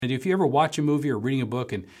If you ever watch a movie or reading a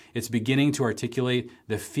book and it's beginning to articulate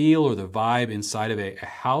the feel or the vibe inside of a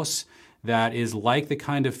house that is like the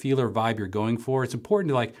kind of feel or vibe you're going for, it's important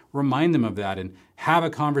to remind them of that and have a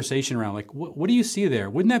conversation around what do you see there?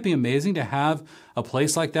 Wouldn't that be amazing to have a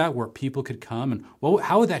place like that where people could come? And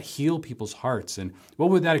how would that heal people's hearts? And what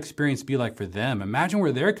would that experience be like for them? Imagine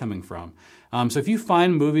where they're coming from. So if you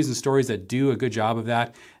find movies and stories that do a good job of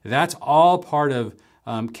that, that's all part of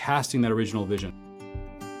casting that original vision.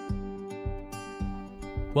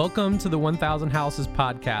 Welcome to the 1000 Houses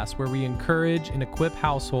podcast, where we encourage and equip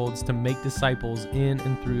households to make disciples in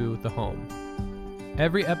and through the home.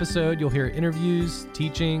 Every episode, you'll hear interviews,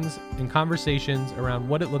 teachings, and conversations around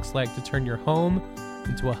what it looks like to turn your home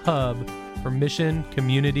into a hub for mission,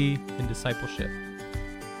 community, and discipleship.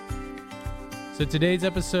 So today's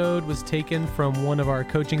episode was taken from one of our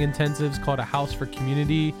coaching intensives called A House for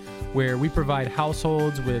Community, where we provide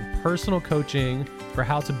households with personal coaching for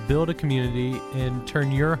how to build a community and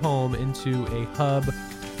turn your home into a hub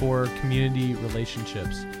for community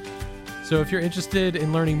relationships. So if you're interested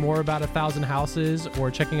in learning more about 1000 Houses or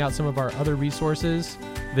checking out some of our other resources,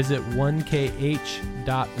 visit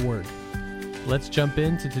 1kh.org. Let's jump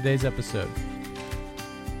into today's episode.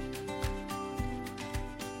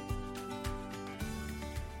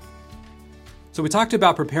 So we talked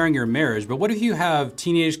about preparing your marriage, but what if you have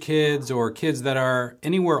teenage kids or kids that are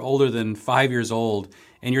anywhere older than 5 years old,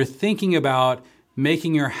 and you're thinking about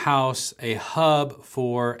making your house a hub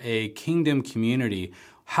for a kingdom community?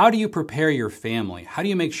 How do you prepare your family? How do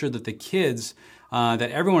you make sure that the kids, that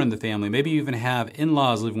everyone in the family, maybe you even have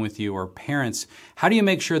in-laws living with you or parents, how do you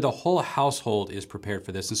make sure the whole household is prepared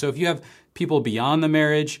for this? And so if you have people beyond the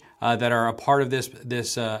marriage that are a part of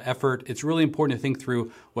this effort, it's really important to think through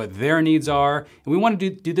what their needs are. And we want to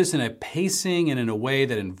do this in a pacing and in a way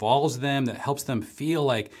that involves them, that helps them feel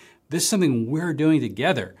like this is something we're doing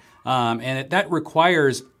together. That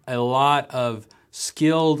requires a lot of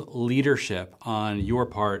skilled leadership on your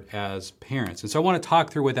part as parents. And so I want to talk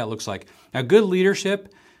through what that looks like. Now, good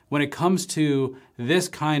leadership, when it comes to this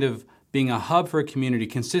kind of being a hub for a community,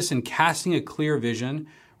 consists in casting a clear vision,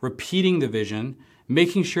 repeating the vision,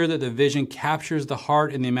 making sure that the vision captures the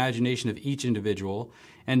heart and the imagination of each individual,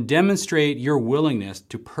 and demonstrate your willingness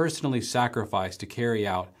to personally sacrifice to carry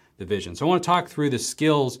out the vision. So I want to talk through the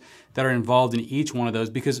skills that are involved in each one of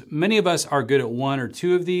those, because many of us are good at one or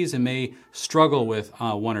two of these and may struggle with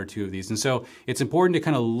one or two of these. And so it's important to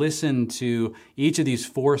kind of listen to each of these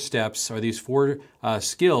four steps or these four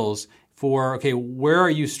skills for, okay, where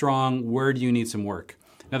are you strong? Where do you need some work?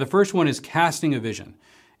 Now, the first one is casting a vision.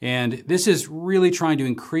 And this is really trying to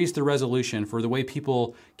increase the resolution for the way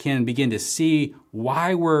people can begin to see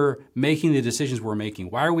why we're making the decisions we're making.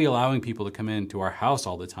 Why are we allowing people to come into our house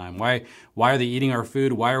all the time? Why are they eating our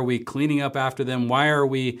food? Why are we cleaning up after them? Why are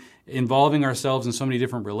we involving ourselves in so many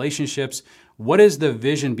different relationships? What is the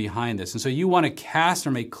vision behind this? And so you want to cast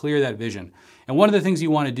or make clear that vision. And one of the things you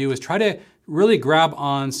want to do is try to really grab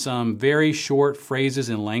on some very short phrases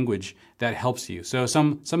and language that helps you. So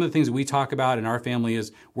some of the things we talk about in our family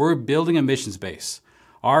is we're building a missions base.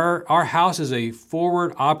 Our house is a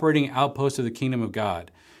forward operating outpost of the kingdom of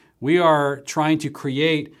God. We are trying to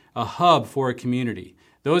create a hub for a community.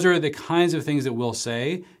 Those are the kinds of things that we'll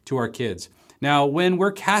say to our kids. Now, when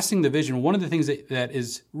we're casting the vision, one of the things that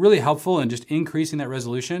is really helpful in just increasing that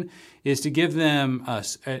resolution is to give them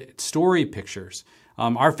story pictures.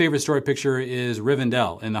 Our favorite story picture is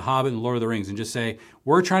Rivendell in The Hobbit and Lord of the Rings, and just say,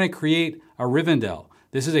 we're trying to create a Rivendell.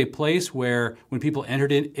 This is a place where when people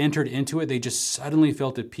entered into it, they just suddenly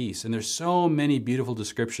felt at peace. And there's so many beautiful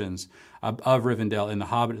descriptions of Rivendell in The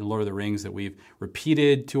Hobbit and Lord of the Rings that we've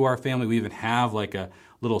repeated to our family. We even have like a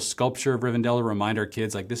little sculpture of Rivendell to remind our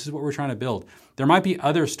kids, like, this is what we're trying to build. There might be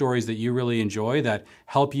other stories that you really enjoy that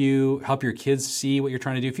help your kids see what you're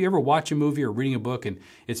trying to do. If you ever watch a movie or reading a book and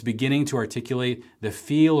it's beginning to articulate the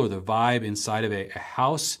feel or the vibe inside of a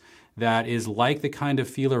house that is like the kind of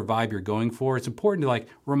feel or vibe you're going for, it's important to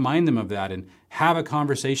remind them of that and have a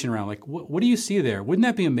conversation around what do you see there? Wouldn't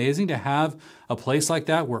that be amazing to have a place like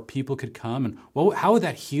that where people could come? And how would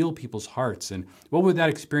that heal people's hearts? And what would that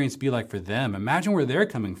experience be like for them? Imagine where they're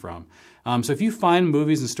coming from. So if you find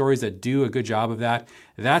movies and stories that do a good job of that,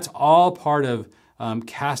 that's all part of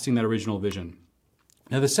casting that original vision.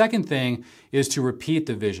 Now, the second thing is to repeat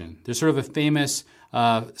the vision. There's sort of a famous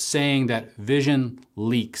saying that vision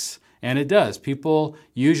leaks. And it does. People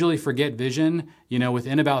usually forget vision.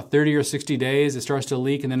 Within about 30 or 60 days, it starts to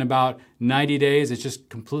leak. And then about 90 days, it's just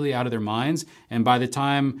completely out of their minds. And by the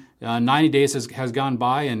time 90 days has gone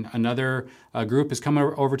by and another group has come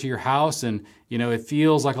over to your house and, it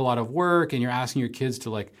feels like a lot of work and you're asking your kids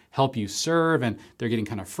to help you serve and they're getting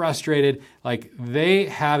kind of frustrated, they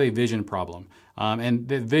have a vision problem. And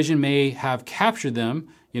the vision may have captured them,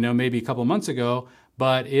 maybe a couple months ago,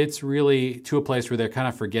 but it's really to a place where they're kind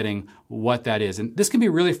of forgetting what that is. And this can be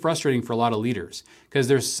really frustrating for a lot of leaders because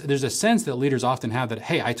there's a sense that leaders often have that,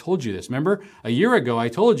 hey, I told you this. Remember, a year ago, I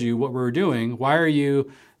told you what we were doing. Why are you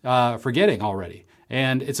forgetting already?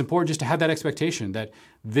 And it's important just to have that expectation that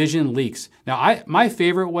vision leaks. Now, my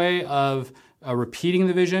favorite way of repeating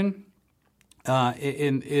the vision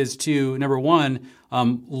is to, number one,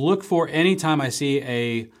 look for any time I see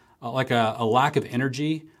a lack of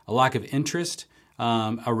energy, a lack of interest,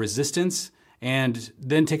 a resistance, and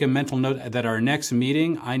then take a mental note that our next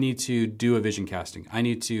meeting, I need to do a vision casting. I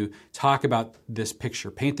need to talk about this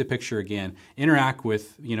picture, paint the picture again, interact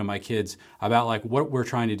with my kids about what we're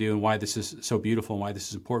trying to do and why this is so beautiful and why this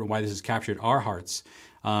is important, why this has captured our hearts,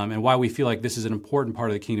 and why we feel like this is an important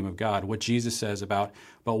part of the kingdom of God, what Jesus says about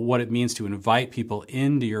what it means to invite people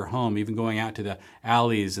into your home, even going out to the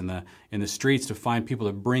alleys and in the streets to find people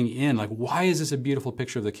to bring in. Why is this a beautiful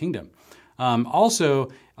picture of the kingdom? Also,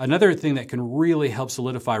 another thing that can really help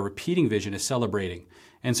solidify repeating vision is celebrating.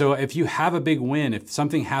 And so if you have a big win, if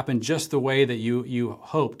something happened just the way that you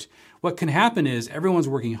hoped, what can happen is everyone's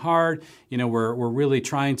working hard. We're really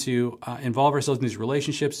trying to involve ourselves in these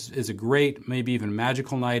relationships. It's a great, maybe even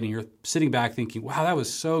magical night, and you're sitting back thinking, wow, that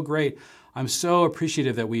was so great. I'm so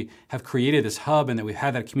appreciative that we have created this hub and that we've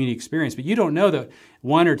had that community experience. But you don't know that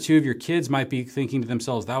one or two of your kids might be thinking to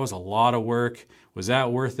themselves, that was a lot of work. Was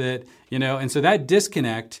that worth it? And so that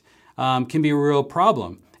disconnect can be a real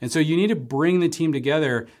problem. And so you need to bring the team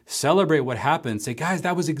together, celebrate what happened, say, guys,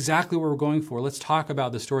 that was exactly what we're going for. Let's talk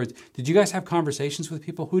about the stories. Did you guys have conversations with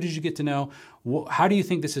people? Who did you get to know? How do you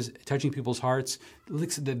think this is touching people's hearts?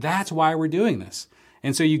 That's why we're doing this.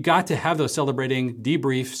 And so you got to have those celebrating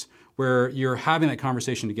debriefs where you're having that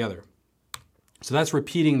conversation together. So that's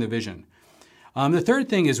repeating the vision. The third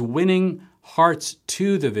thing is winning hearts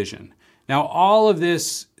to the vision. Now, all of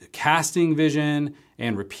this casting vision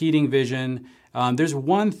and repeating vision, there's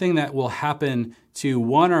one thing that will happen to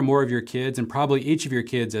one or more of your kids, and probably each of your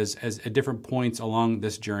kids as at different points along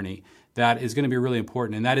this journey, that is going to be really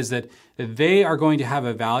important. And that is that they are going to have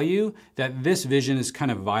a value that this vision is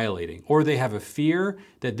kind of violating, or they have a fear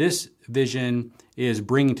that this vision is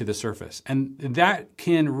bringing to the surface. And that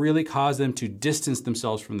can really cause them to distance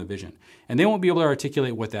themselves from the vision. And they won't be able to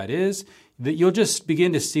articulate what that is. That you'll just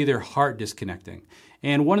begin to see their heart disconnecting.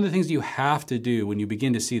 And one of the things you have to do when you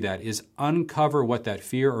begin to see that is uncover what that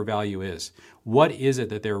fear or value is. What is it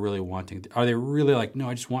that they're really wanting? Are they really no,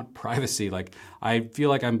 I just want privacy. I feel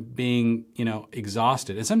like I'm being,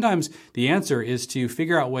 exhausted. And sometimes the answer is to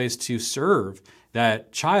figure out ways to serve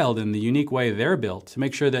that child in the unique way they're built to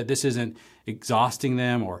make sure that this isn't exhausting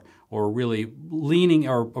them or really leaning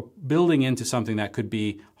or building into something that could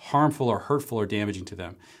be harmful or hurtful or damaging to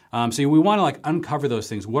them. So we want to uncover those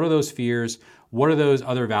things. What are those fears? What are those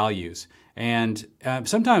other values? And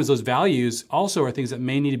sometimes those values also are things that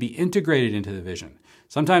may need to be integrated into the vision.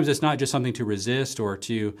 Sometimes it's not just something to resist or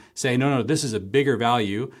to say, no, this is a bigger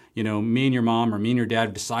value. Me and your mom or me and your dad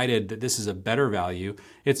have decided that this is a better value.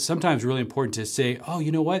 It's sometimes really important to say, oh,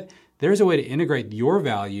 you know what? There's a way to integrate your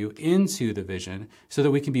value into the vision so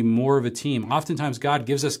that we can be more of a team. Oftentimes, God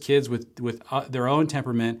gives us kids with their own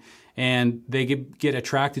temperament, and they get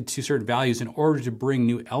attracted to certain values in order to bring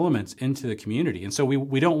new elements into the community. And so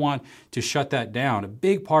we don't want to shut that down. A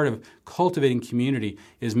big part of cultivating community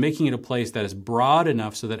is making it a place that is broad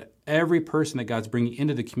enough so that every person that God's bringing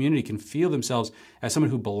into the community can feel themselves as someone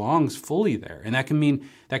who belongs fully there. And that can mean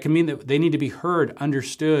that they need to be heard,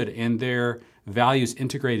 understood, and their values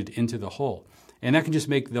integrated into the whole. And that can just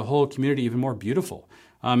make the whole community even more beautiful.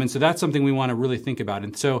 And so that's something we want to really think about.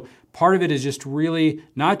 And so part of it is just really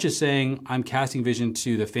not just saying I'm casting vision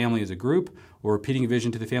to the family as a group or repeating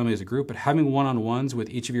vision to the family as a group, but having one-on-ones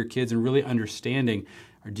with each of your kids and really understanding,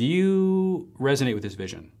 do you resonate with this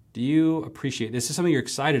vision? Do you appreciate this? Is something you're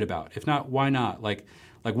excited about? If not, why not? Like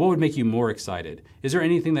what would make you more excited? Is there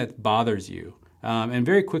anything that bothers you? And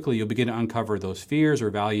very quickly, you'll begin to uncover those fears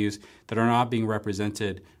or values that are not being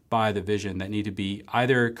represented by the vision that need to be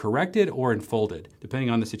either corrected or enfolded, depending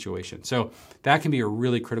on the situation. So that can be a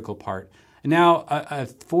really critical part. And now, a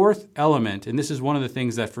fourth element, and this is one of the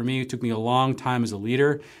things that for me, it took me a long time as a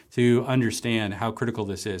leader to understand how critical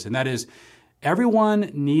this is, and that is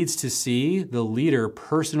everyone needs to see the leader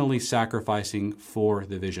personally sacrificing for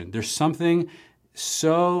the vision. There's something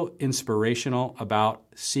so inspirational about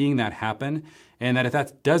seeing that happen, and that if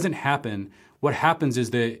that doesn't happen, what happens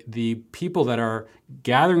is the people that are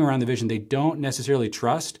gathering around the vision, they don't necessarily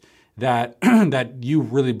trust that that you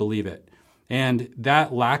really believe it. And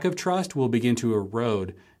that lack of trust will begin to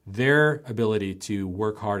erode their ability to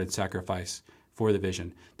work hard and sacrifice for the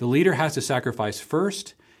vision. The leader has to sacrifice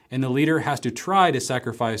first, and the leader has to try to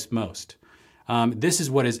sacrifice most. This is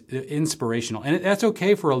what is inspirational. And that's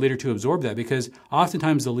okay for a leader to absorb that, because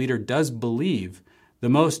oftentimes the leader does believe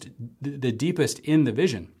the deepest in the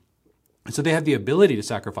vision. And so they have the ability to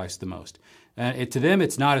sacrifice the most. To them,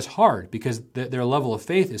 it's not as hard because their level of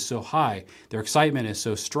faith is so high. Their excitement is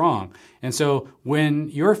so strong. And so when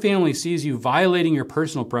your family sees you violating your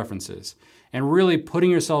personal preferences and really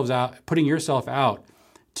putting yourself out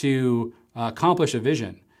to accomplish a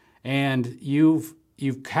vision, and you've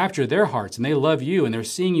captured their hearts and they love you and they're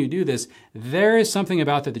seeing you do this, there is something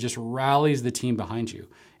about that just rallies the team behind you.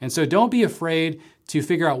 And so don't be afraid to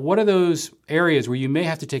figure out what are those areas where you may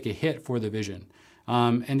have to take a hit for the vision.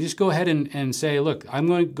 And just go ahead and say, look, I'm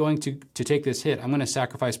going to take this hit. I'm going to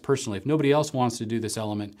sacrifice personally. If nobody else wants to do this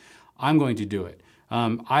element, I'm going to do it.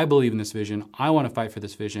 I believe in this vision. I want to fight for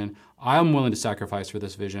this vision. I'm willing to sacrifice for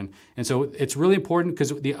this vision. And so it's really important,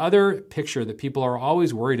 because the other picture that people are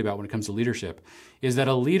always worried about when it comes to leadership is that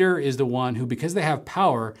a leader is the one who, because they have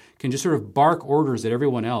power, can just sort of bark orders at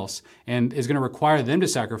everyone else and is going to require them to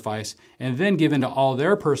sacrifice and then give in to all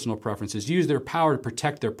their personal preferences, use their power to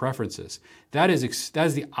protect their preferences. That is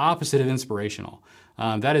the opposite of inspirational.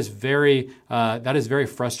 That is very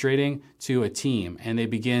frustrating to a team, and they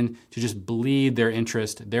begin to just bleed their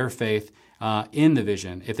interest, their faith in the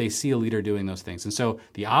vision if they see a leader doing those things. And so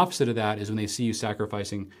the opposite of that is when they see you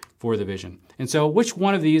sacrificing for the vision. And so which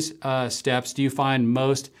one of these steps do you find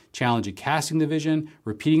most challenging? Casting the vision,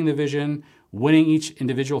 repeating the vision, winning each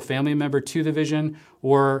individual family member to the vision,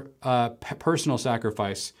 or personal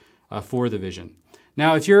sacrifice for the vision?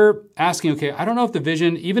 Now, if you're asking, okay, I don't know if the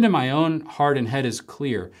vision, even in my own heart and head, is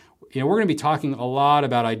clear. We're going to be talking a lot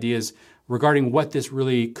about ideas regarding what this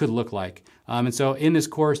really could look like. And so in this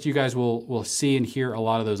course, you guys will see and hear a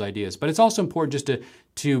lot of those ideas. But it's also important just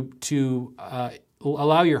to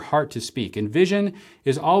allow your heart to speak. And vision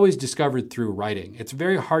is always discovered through writing. It's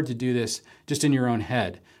very hard to do this just in your own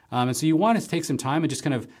head. And so you want to take some time and just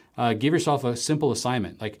kind of give yourself a simple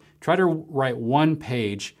assignment. Like, try to write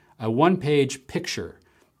a one-page picture,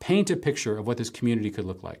 paint a picture of what this community could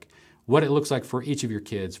look like, what it looks like for each of your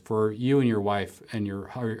kids, for you and your wife and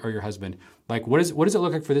your husband. Like, what does it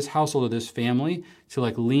look like for this household or this family to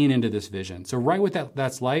lean into this vision? So write what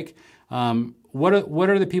that's like. What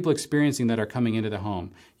are the people experiencing that are coming into the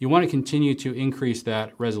home? You want to continue to increase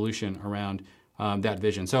that resolution around that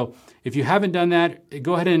vision. So if you haven't done that,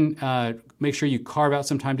 go ahead and make sure you carve out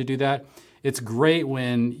some time to do that. It's great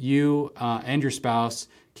when you and your spouse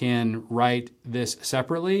can write this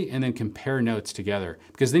separately and then compare notes together,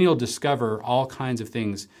 because then you'll discover all kinds of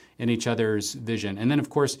things in each other's vision. And then, of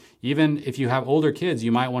course, even if you have older kids,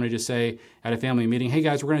 you might want to just say at a family meeting, hey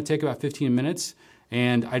guys, we're going to take about 15 minutes,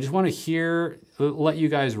 and I just want to let you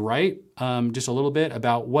guys write just a little bit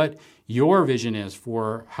about what your vision is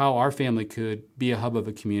for how our family could be a hub of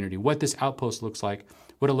a community, what this outpost looks like,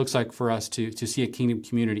 what it looks like for us to see a kingdom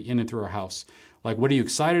community in and through our house. Like, what are you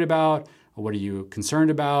excited about? What are you concerned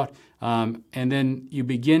about? And then you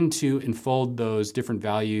begin to unfold those different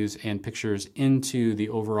values and pictures into the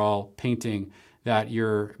overall painting that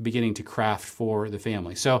you're beginning to craft for the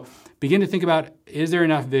family. So begin to think about, is there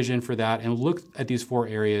enough vision for that? And look at these 4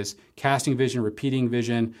 areas: casting vision, repeating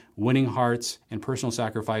vision, winning hearts, and personal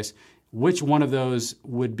sacrifice. Which one of those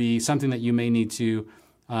would be something that you may need to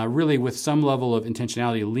really, with some level of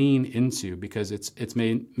intentionality, lean into, because it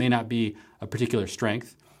may not be a particular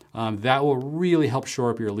strength? That will really help shore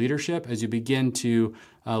up your leadership as you begin to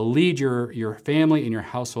lead your family and your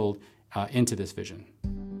household into this vision.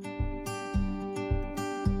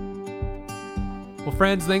 Well,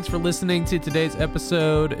 friends, thanks for listening to today's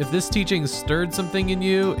episode. If this teaching stirred something in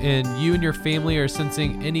you and your family are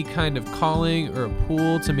sensing any kind of calling or a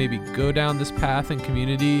pull to maybe go down this path in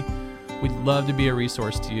community, we'd love to be a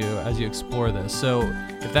resource to you as you explore this. So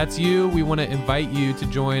if that's you, we want to invite you to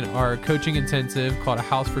join our coaching intensive called A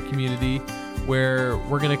House for Community, where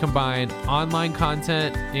we're going to combine online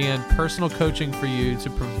content and personal coaching for you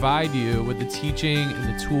to provide you with the teaching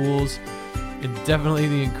and the tools and definitely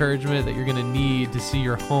the encouragement that you're going to need to see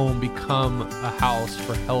your home become a house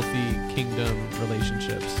for healthy kingdom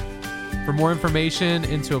relationships. For more information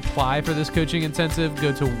and to apply for this coaching intensive,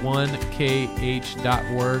 go to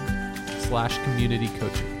 1kh.org/intensive. /community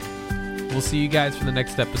coaching. We'll see you guys for the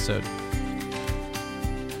next episode.